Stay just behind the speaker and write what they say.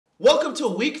Welcome to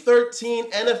Week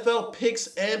 13 NFL picks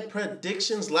and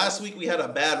predictions. Last week we had a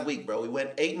bad week, bro. We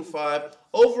went 8-5.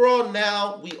 Overall,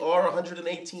 now we are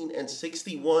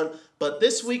 118-61. But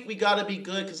this week we gotta be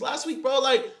good because last week, bro,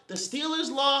 like the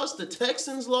Steelers lost, the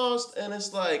Texans lost, and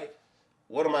it's like,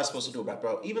 what am I supposed to do about it,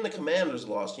 bro? Even the Commanders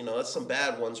lost. You know, that's some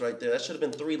bad ones right there. That should have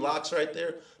been 3 locks right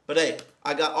there. But hey,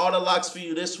 I got all the locks for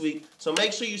you this week. So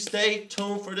make sure you stay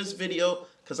tuned for this video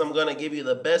because I'm gonna give you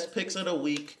the best picks of the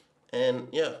week. And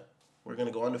yeah, we're going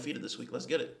to go undefeated this week. Let's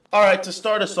get it. All right, to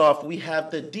start us off, we have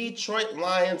the Detroit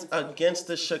Lions against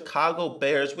the Chicago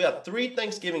Bears. We have 3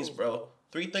 Thanksgivings, bro.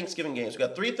 3 Thanksgiving games. We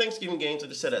got 3 Thanksgiving games. I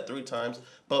just said that 3 times.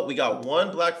 But we got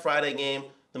 1 Black Friday game.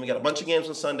 Then we got a bunch of games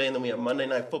on Sunday. And then we have Monday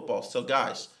Night Football. So,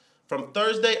 guys, from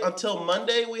Thursday until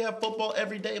Monday, we have football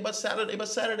every day. But Saturday,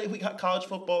 we got college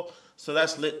football. So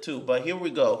that's lit, too. But here we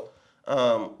go.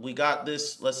 We got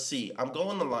this. Let's see. I'm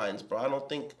going the Lions, bro. I don't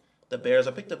think the Bears.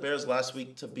 I picked the Bears last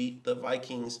week to beat the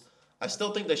Vikings. I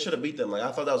still think they should have beat them. Like,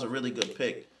 I thought that was a really good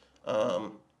pick.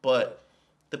 But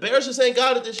the Bears just ain't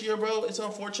got it this year, bro. It's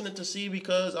unfortunate to see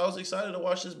because I was excited to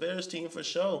watch this Bears team for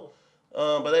sure.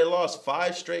 But they lost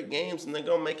 5 straight games, and they're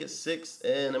going to make it 6,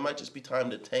 and it might just be time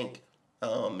to tank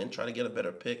and try to get a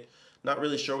better pick. Not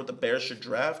really sure what the Bears should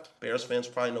draft. Bears fans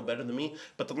probably know better than me.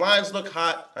 But the Lions look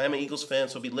hot. I am an Eagles fan,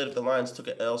 so it'd be lit if the Lions took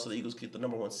an L so the Eagles get the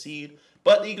 #1 seed.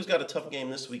 But the Eagles got a tough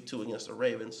game this week, too, against the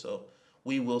Ravens, so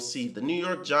we will see. The New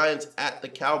York Giants at the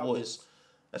Cowboys.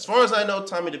 As far as I know,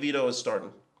 Tommy DeVito is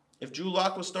starting. If Drew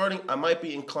Lock was starting, I might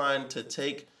be inclined to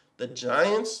take the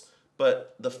Giants.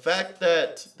 But the fact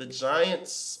that the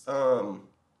Giants aren't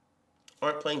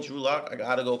playing Drew Lock, I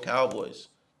got to go Cowboys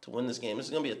to win this game. This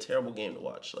is going to be a terrible game to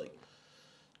watch. Like,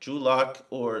 Drew Lock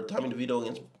or Tommy DeVito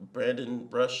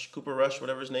against Cooper Rush,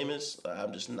 whatever his name is.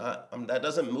 I'm just not. That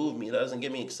doesn't move me. That doesn't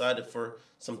get me excited for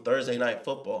some Thursday night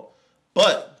football.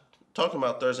 But talking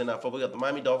about Thursday night football, we got the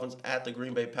Miami Dolphins at the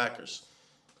Green Bay Packers.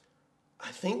 I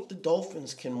think the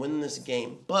Dolphins can win this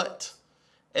game, but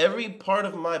every part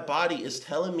of my body is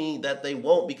telling me that they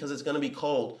won't because it's going to be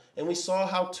cold. And we saw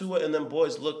how Tua and them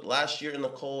boys looked last year in the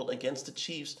cold against the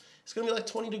Chiefs. It's going to be like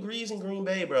 20 degrees in Green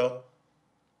Bay, bro.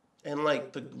 And,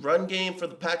 like, the run game for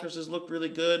the Packers has looked really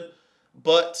good.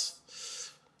 But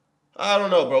I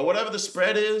don't know, bro. Whatever the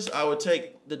spread is, I would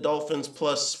take the Dolphins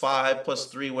 +5,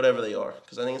 +3, whatever they are.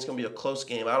 Because I think it's going to be a close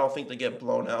game. I don't think they get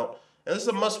blown out. And this is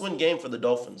a must-win game for the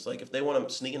Dolphins. Like, if they want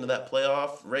to sneak into that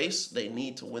playoff race, they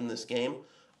need to win this game.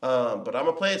 But I'm going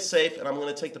to play it safe, and I'm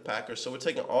going to take the Packers. So we're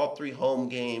taking all 3 home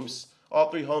games,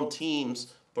 all 3 home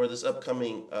teams for this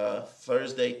upcoming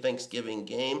Thursday Thanksgiving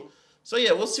game. So,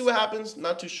 yeah, we'll see what happens.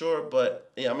 Not too sure,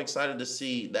 but, yeah, I'm excited to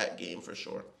see that game for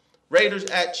sure. Raiders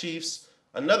at Chiefs.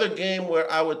 Another game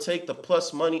where I would take the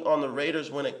plus money on the Raiders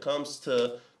when it comes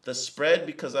to the spread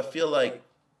because I feel like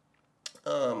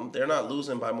they're not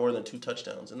losing by more than 2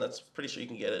 touchdowns, and that's pretty sure you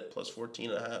can get it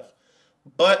 +14.5.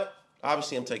 But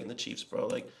obviously I'm taking the Chiefs, bro.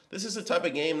 Like, this is the type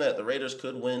of game that the Raiders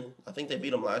could win. I think they beat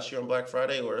them last year on Black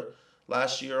Friday or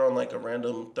last year on, like, a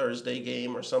random Thursday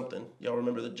game or something. Y'all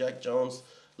remember the Jack Jones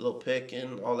little pick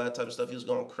and all that type of stuff? He was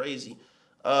going crazy.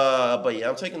 But yeah,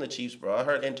 I'm taking the Chiefs, bro. I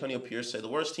heard Antonio Pierce say the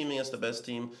worst team against the best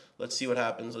team. Let's see what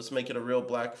happens. Let's make it a real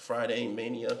Black Friday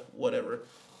mania, whatever.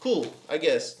 Cool, I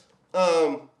guess.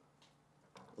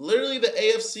 Literally the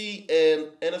AFC and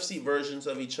NFC versions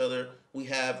of each other. We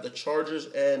have the Chargers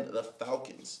and the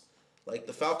Falcons. Like,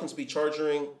 the Falcons be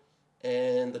chargering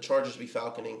and the Chargers be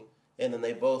falconing. And then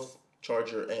they both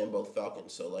charger and both falcon.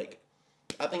 So, like,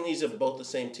 I think these are both the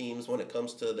same teams when it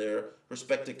comes to their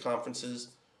respective conferences.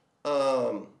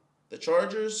 The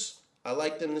Chargers, I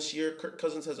like them this year. Kirk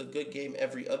Cousins has a good game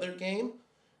every other game.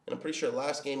 And I'm pretty sure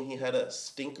last game he had a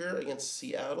stinker against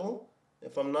Seattle,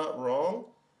 if I'm not wrong.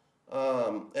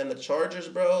 And the Chargers,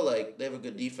 bro, like, they have a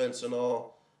good defense and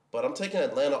all. But I'm taking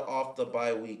Atlanta off the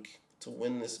bye week to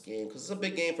win this game because it's a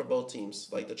big game for both teams.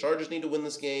 Like, the Chargers need to win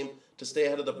this game to stay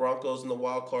ahead of the Broncos in the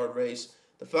wild card race.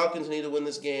 The Falcons need to win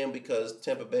this game because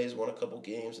Tampa Bay's won a couple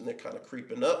games and they're kind of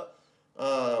creeping up.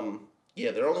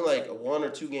 Yeah, they're only like 1 or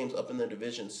 2 games up in their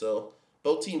division. So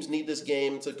both teams need this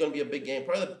game. It's going to be a big game.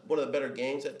 Probably one of the better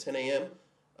games at 10 a.m.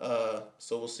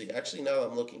 So we'll see. Actually, now that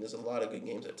I'm looking, there's a lot of good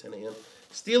games at 10 a.m.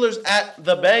 Steelers at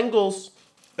the Bengals.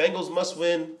 Bengals must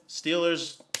win.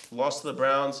 Steelers lost to the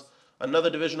Browns. Another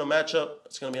divisional matchup.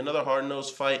 It's going to be another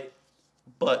hard-nosed fight.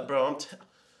 But, bro,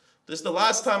 this is the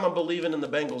last time I'm believing in the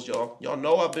Bengals, y'all. Y'all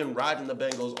know I've been riding the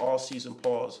Bengals all season,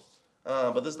 pause.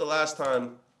 But this is the last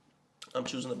time I'm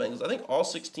choosing the Bengals. I think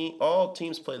all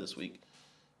teams play this week.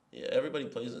 Yeah, everybody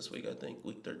plays this week, I think,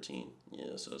 week 13.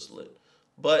 Yeah, so it's lit.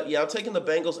 But, yeah, I'm taking the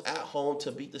Bengals at home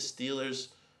to beat the Steelers.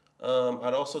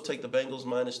 I'd also take the Bengals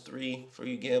 -3 for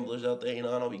you gamblers out there. You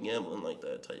know, I don't be gambling like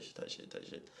that. Tight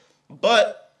shit.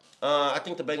 But I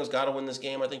think the Bengals got to win this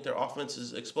game. I think their offense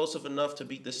is explosive enough to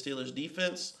beat the Steelers'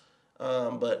 defense.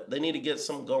 But they need to get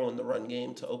some going in the run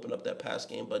game to open up that pass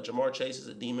game. But Jamar Chase is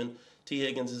a demon. T.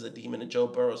 Higgins is a demon. And Joe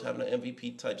Burrow is having an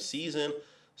MVP-type season.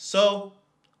 So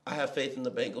I have faith in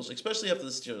the Bengals, especially after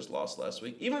the Steelers lost last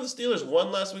week. Even if the Steelers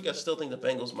won last week, I still think the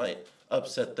Bengals might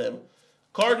upset them.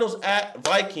 Cardinals at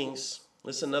Vikings.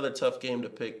 This is another tough game to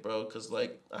pick, bro, because,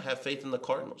 like, I have faith in the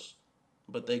Cardinals.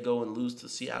 But they go and lose to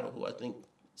Seattle, who I think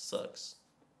sucks.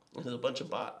 There's a bunch of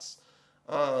bots.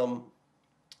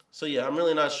 So, yeah, I'm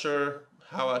really not sure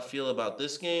how I feel about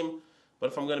this game.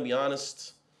 But if I'm going to be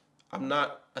honest,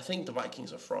 I think the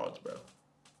Vikings are frauds, bro.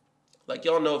 Like,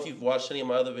 y'all know if you've watched any of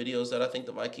my other videos that I think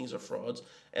the Vikings are frauds.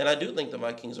 And I do think the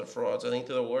Vikings are frauds. I think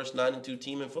they're the worst 9-2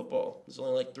 team in football. There's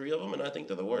only like 3 of them, and I think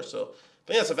they're the worst. So, I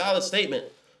think that's a valid statement.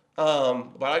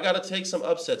 But I got to take some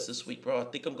upsets this week, bro. I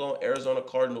think I'm going Arizona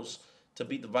Cardinals to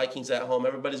beat the Vikings at home.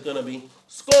 Everybody's going to be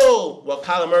skull while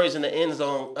Kyler Murray's in the end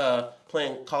zone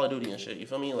playing Call of Duty and shit. You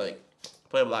feel me? Like,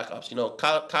 playing Black Ops. You know,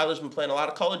 Kyler's been playing a lot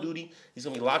of Call of Duty. He's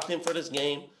going to be locked in for this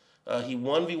game. He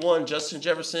 1v1 Justin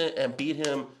Jefferson and beat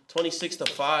him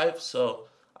 26-5. So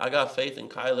I got faith in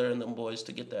Kyler and them boys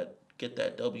to get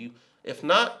that W. If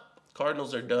not,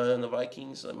 Cardinals are done. The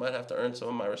Vikings, I might have to earn some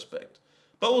of my respect.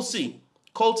 But we'll see.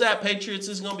 Colts at Patriots.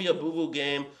 This is going to be a boo-boo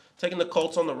game. Taking the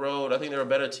Colts on the road. I think they're a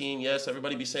better team. Yes,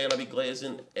 everybody be saying I be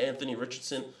glazing Anthony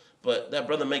Richardson. But that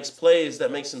brother makes plays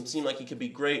that makes him seem like he could be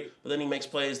great. But then he makes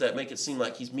plays that make it seem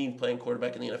like he's me playing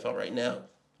quarterback in the NFL right now,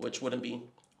 which wouldn't be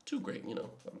too great, you know.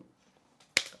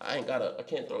 I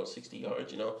can't throw it 60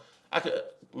 yards, you know. I could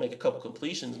make a couple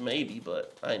completions maybe,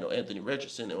 but I ain't no Anthony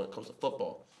Richardson when it comes to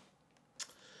football.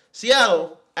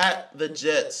 Seattle at the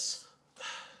Jets.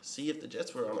 See, if the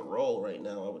Jets were on a roll right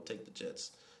now, I would take the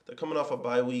Jets. They're coming off a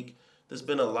bye week. There's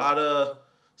been a lot of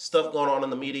stuff going on in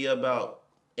the media about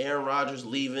Aaron Rodgers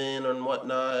leaving and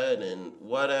whatnot and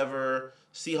whatever.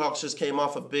 Seahawks just came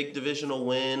off a big divisional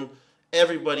win.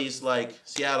 Everybody's like,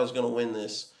 Seattle's going to win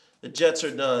this. The Jets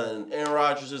are done. Aaron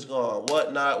Rodgers is gone.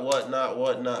 Whatnot.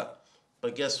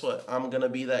 But guess what? I'm going to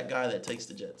be that guy that takes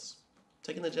the Jets.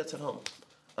 Taking the Jets at home.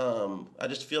 I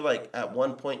just feel like at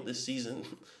one point this season,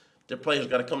 their players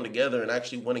got to come together and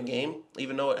actually win a game,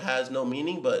 even though it has no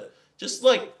meaning. But just,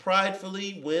 like,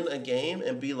 pridefully win a game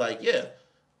and be like, yeah,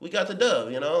 we got the dub,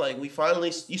 you know? Like,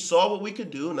 you saw what we could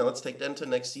do. Now let's take that into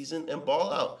next season and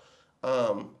ball out.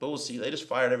 But we'll see. They just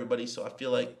fired everybody, so I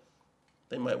feel like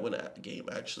they might win a game,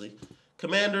 actually.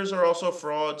 Commanders are also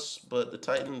frauds, but the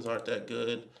Titans aren't that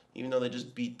good, even though they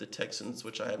just beat the Texans,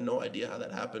 which I have no idea how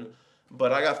that happened.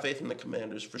 But I got faith in the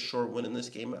Commanders for sure winning this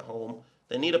game at home.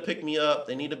 They need to pick me up.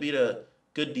 They need to beat a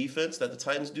good defense that the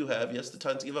Titans do have. Yes, the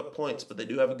Titans give up points, but they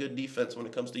do have a good defense when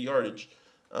it comes to yardage.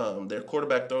 Their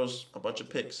quarterback throws a bunch of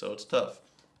picks, so it's tough.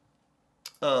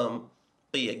 But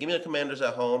yeah, give me the Commanders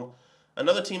at home.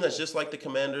 Another team that's just like the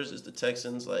Commanders is the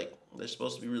Texans. Like, they're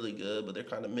supposed to be really good, but they're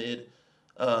kind of mid.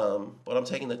 But I'm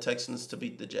taking the Texans to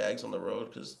beat the Jags on the road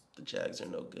because the Jags are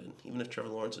no good. Even if Trevor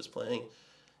Lawrence is playing,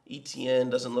 ETN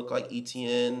doesn't look like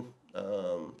ETN.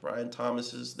 Brian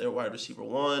Thomas is their wide receiver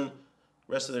 1.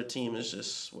 Rest of their team is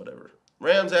just whatever.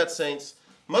 Rams at Saints.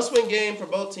 Must-win game for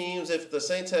both teams. If the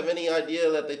Saints have any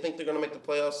idea that they think they're going to make the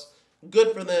playoffs,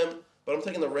 good for them. But I'm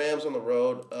taking the Rams on the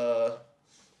road.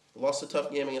 Lost a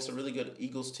tough game against a really good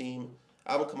Eagles team.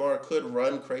 Alvin Kamara could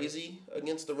run crazy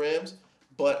against the Rams,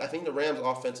 but I think the Rams'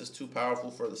 offense is too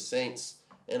powerful for the Saints.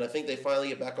 And I think they finally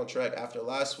get back on track after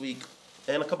last week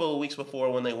and a couple of weeks before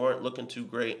when they weren't looking too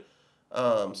great.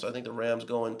 So I think the Rams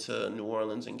go into New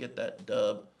Orleans and get that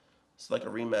dub. It's like a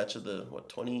rematch of the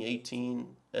 2018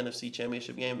 NFC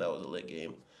Championship game. That was a lit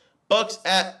game. Bucks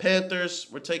at Panthers.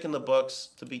 We're taking the Bucks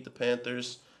to beat the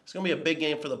Panthers. It's going to be a big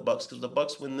game for the Bucks because the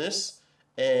Bucks win this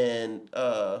and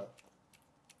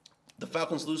the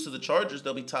Falcons lose to the Chargers,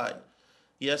 they'll be tied.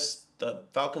 Yes, the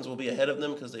Falcons will be ahead of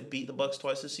them because they beat the Bucks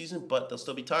twice this season, but they'll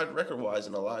still be tied record-wise,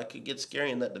 and a lot could get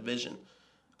scary in that division.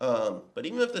 But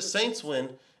even if the Saints win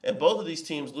and both of these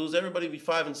teams lose, everybody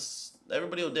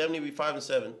will damn near be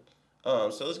 5-7. So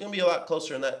it's going to be a lot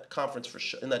closer in that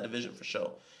conference in that division for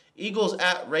sure. Eagles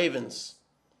at Ravens.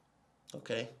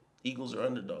 Okay, Eagles are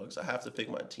underdogs. I have to pick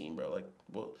my team, bro. Like,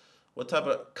 what type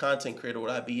of content creator would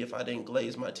I be if I didn't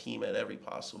glaze my team at every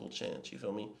possible chance? You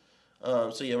feel me?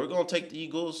 So yeah, we're going to take the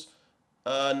Eagles.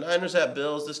 Niners at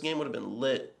Bills. This game would have been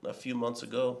lit a few months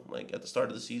ago, like at the start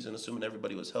of the season, assuming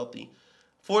everybody was healthy.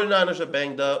 49ers are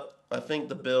banged up. I think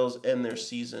the Bills end their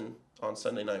season on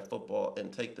Sunday Night Football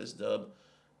and take this dub.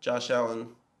 Josh Allen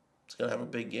is going to have a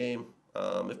big game.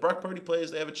 If Brock Purdy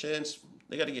plays, they have a chance.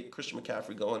 They got to get Christian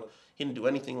McCaffrey going. He didn't do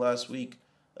anything last week,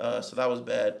 so that was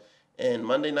bad. And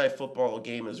Monday Night Football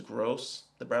game is gross.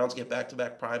 The Browns get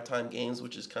back-to-back primetime games,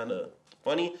 which is kind of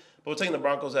funny. But we're taking the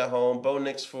Broncos at home. Bo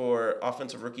Nix for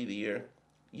Offensive Rookie of the Year.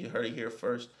 You heard it here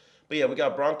first. But yeah, we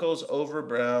got Broncos over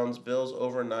Browns, Bills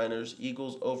over Niners,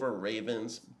 Eagles over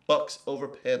Ravens, Bucks over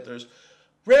Panthers,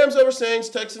 Rams over Saints,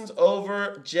 Texans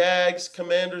over Jags,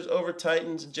 Commanders over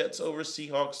Titans, Jets over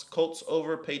Seahawks, Colts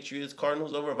over Patriots,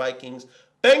 Cardinals over Vikings,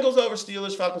 Bengals over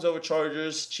Steelers, Falcons over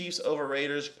Chargers, Chiefs over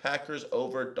Raiders, Packers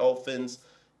over Dolphins,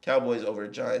 Cowboys over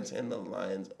Giants, and the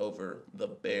Lions over the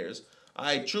Bears.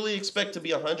 I truly expect to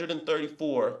be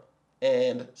 134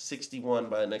 and 61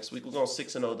 by next week. We're going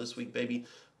 6-0 this week, baby.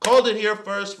 Called it here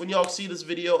first. When y'all see this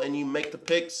video and you make the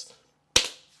picks,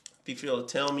 if you feel to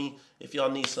tell me, if y'all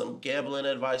need some gambling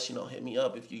advice, hit me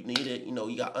up if you need it.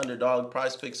 You got Underdog,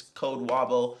 Prize Picks, code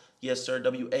WABBLE. Yes, sir,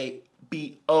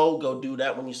 WABBO. Go do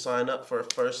that when you sign up for a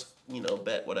first,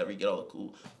 bet, whatever. You get all the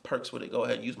cool perks with it. Go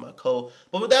ahead, use my code.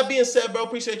 But with that being said, bro,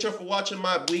 appreciate y'all for watching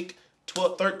my week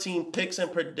 13 picks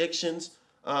and predictions.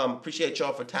 Appreciate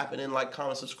y'all for tapping in, like,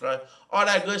 comment, subscribe, all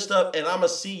that good stuff. And I'm going to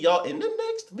see y'all in the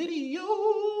next video.